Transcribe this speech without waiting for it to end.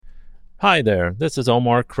Hi there, this is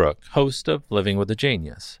Omar Crook, host of Living with a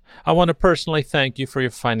Genius. I want to personally thank you for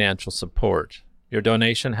your financial support. Your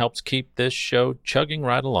donation helps keep this show chugging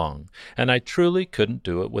right along, and I truly couldn't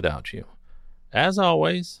do it without you. As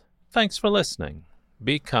always, thanks for listening.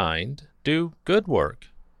 Be kind, do good work,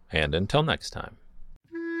 and until next time.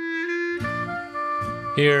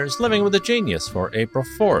 Here's Living with a Genius for April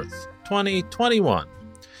 4th, 2021.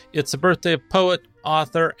 It's the birthday of poet,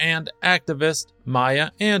 author, and activist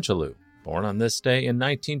Maya Angelou, born on this day in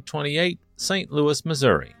 1928, St. Louis,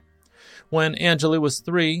 Missouri. When Angelou was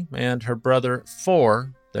 3 and her brother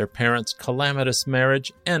 4, their parents' calamitous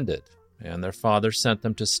marriage ended, and their father sent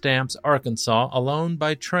them to Stamps, Arkansas, alone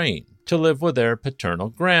by train, to live with their paternal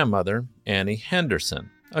grandmother, Annie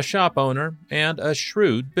Henderson, a shop owner and a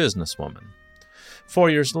shrewd businesswoman.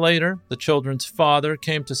 4 years later, the children's father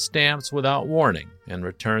came to Stamps without warning and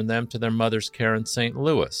returned them to their mother's care in St.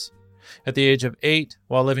 Louis. At the age of 8,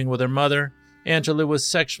 while living with her mother, Angelou was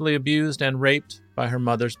sexually abused and raped by her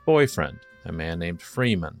mother's boyfriend, a man named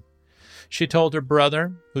Freeman. She told her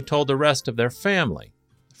brother, who told the rest of their family.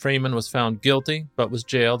 Freeman was found guilty, but was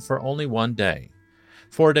jailed for only 1 day.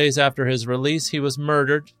 4 days after his release, he was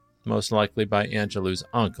murdered, most likely by Angelou's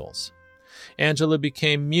uncles. Angelou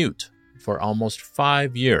became mute for almost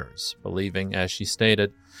 5 years, believing, as she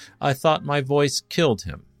stated, "I thought my voice killed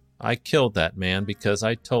him. I killed that man because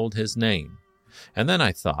I told his name. And then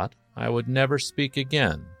I thought I would never speak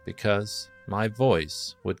again because my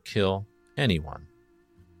voice would kill anyone."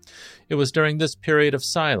 It was during this period of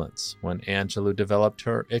silence when Angelou developed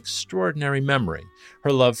her extraordinary memory,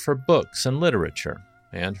 her love for books and literature,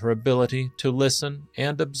 and her ability to listen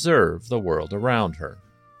and observe the world around her.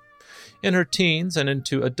 In her teens and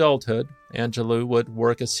into adulthood, Angelou would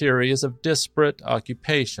work a series of disparate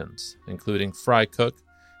occupations, including fry cook,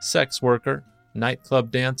 sex worker, nightclub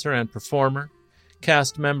dancer and performer,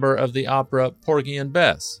 cast member of the opera Porgy and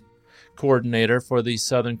Bess, coordinator for the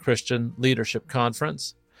Southern Christian Leadership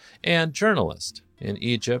Conference, and journalist in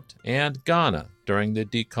Egypt and Ghana during the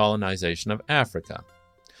decolonization of Africa.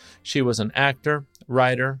 She was an actor,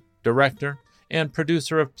 writer, director, and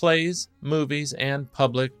producer of plays, movies, and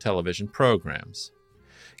public television programs.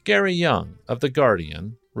 Gary Young of The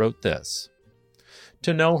Guardian wrote this: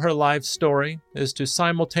 "To know her life story is to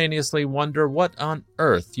simultaneously wonder what on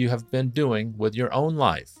earth you have been doing with your own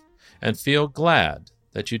life and feel glad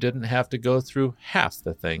that you didn't have to go through half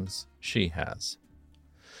the things she has."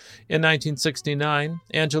 In 1969,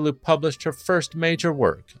 Angelou published her first major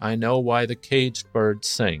work, I Know Why the Caged Bird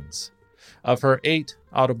Sings. Of her 8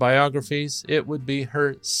 autobiographies, it would be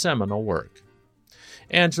her seminal work.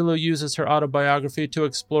 Angelou uses her autobiography to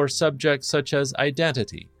explore subjects such as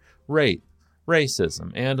identity, rape,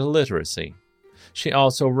 racism, and illiteracy. She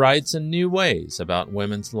also writes in new ways about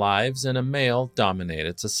women's lives in a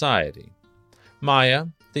male-dominated society. Maya,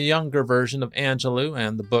 the younger version of Angelou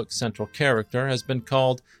and the book's central character, has been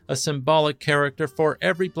called a symbolic character for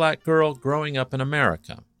every black girl growing up in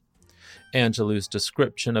America. Angelou's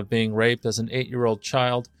description of being raped as an 8-year-old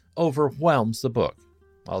child overwhelms the book,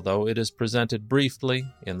 although it is presented briefly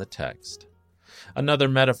in the text. Another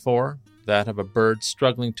metaphor, that of a bird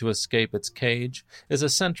struggling to escape its cage, is a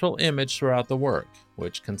central image throughout the work,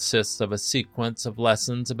 which consists of a sequence of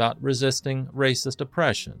lessons about resisting racist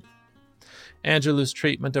oppression. Angelou's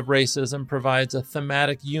treatment of racism provides a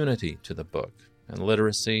thematic unity to the book, and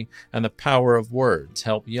literacy and the power of words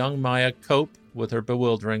help young Maya cope with her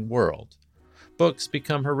bewildering world. Books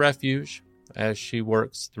become her refuge as she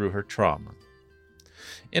works through her trauma.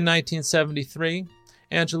 In 1973,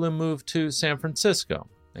 Angelou moved to San Francisco,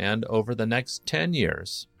 and over the next 10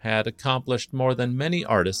 years had accomplished more than many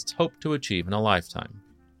artists hope to achieve in a lifetime.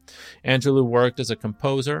 Angelou worked as a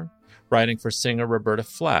composer, writing for singer Roberta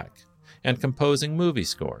Flack, and composing movie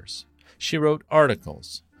scores. She wrote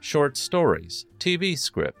articles, short stories, TV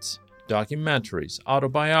scripts, documentaries,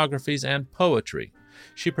 autobiographies, and poetry.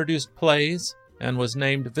 She produced plays and was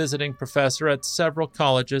named visiting professor at several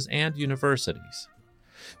colleges and universities.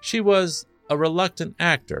 She was a reluctant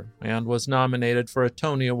actor and was nominated for a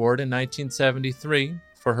Tony Award in 1973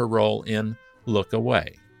 for her role in Look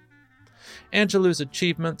Away. Angelou's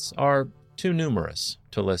achievements are too numerous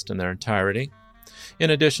to list in their entirety. In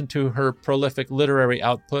addition to her prolific literary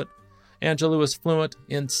output, Angelou is fluent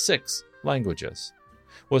in 6 languages,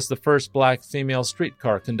 was the first black female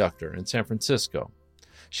streetcar conductor in San Francisco.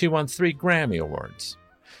 She won 3 Grammy Awards.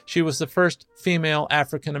 She was the first female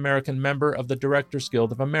African-American member of the Directors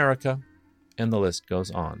Guild of America, and the list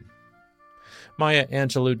goes on. Maya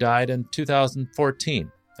Angelou died in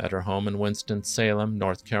 2014 at her home in Winston-Salem,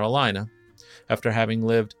 North Carolina, after having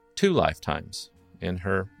lived 2 lifetimes in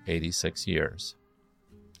her 86 years.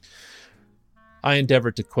 I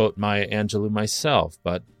endeavored to quote Maya Angelou myself,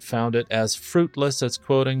 but found it as fruitless as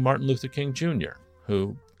quoting Martin Luther King Jr.,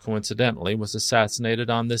 who coincidentally was assassinated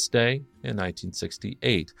on this day in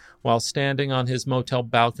 1968 while standing on his motel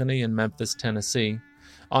balcony in Memphis, Tennessee,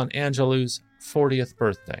 on Angelou's 40th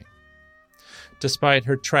birthday. Despite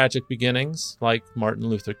her tragic beginnings, like Martin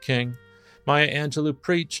Luther King, Maya Angelou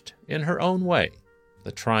preached, in her own way,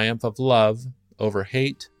 the triumph of love over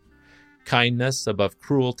hate, kindness above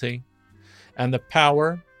cruelty, and the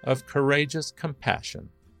power of courageous compassion.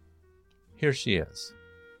 Here she is.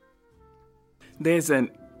 There's an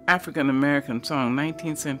African-American song,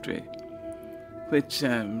 19th century, which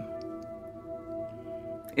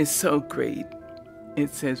is so great. It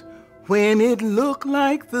says, when it looked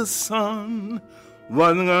like the sun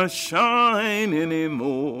wasn't gonna shine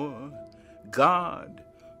anymore, God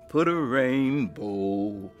put a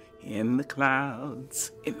rainbow in the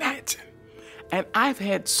clouds. Imagine. And I've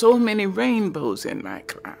had so many rainbows in my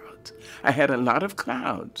clouds. I had a lot of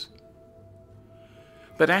clouds.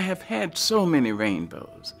 But I have had so many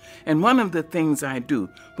rainbows. And one of the things I do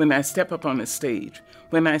when I step up on a stage,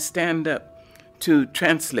 when I stand up to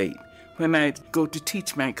translate, when I go to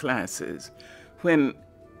teach my classes, when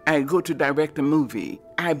I go to direct a movie,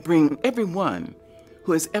 I bring everyone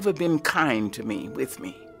who has ever been kind to me with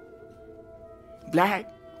me.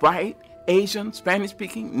 Black, white, Asian,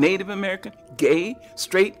 Spanish-speaking, Native American, gay,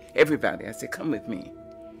 straight, everybody. I say, come with me.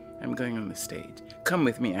 I'm going on the stage. Come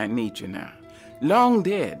with me, I need you now. Long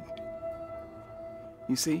dead.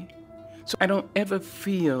 You see? So I don't ever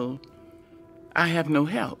feel I have no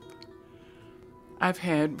help. I've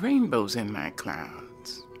had rainbows in my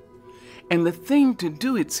clouds. And the thing to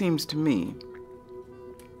do, it seems to me,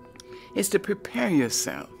 is to prepare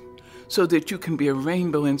yourself so that you can be a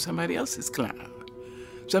rainbow in somebody else's cloud.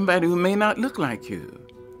 Somebody who may not look like you,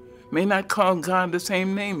 may not call God the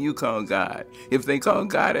same name you call God, if they call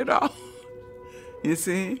God at all. You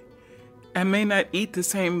see? And may not eat the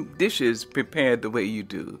same dishes prepared the way you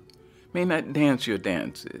do, may not dance your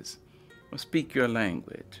dances or speak your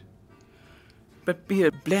language, but be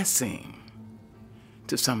a blessing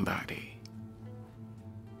to somebody.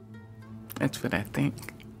 That's what I think.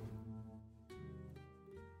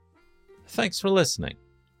 Thanks for listening.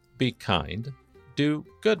 Be kind, do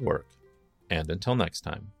good work, and until next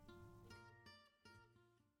time.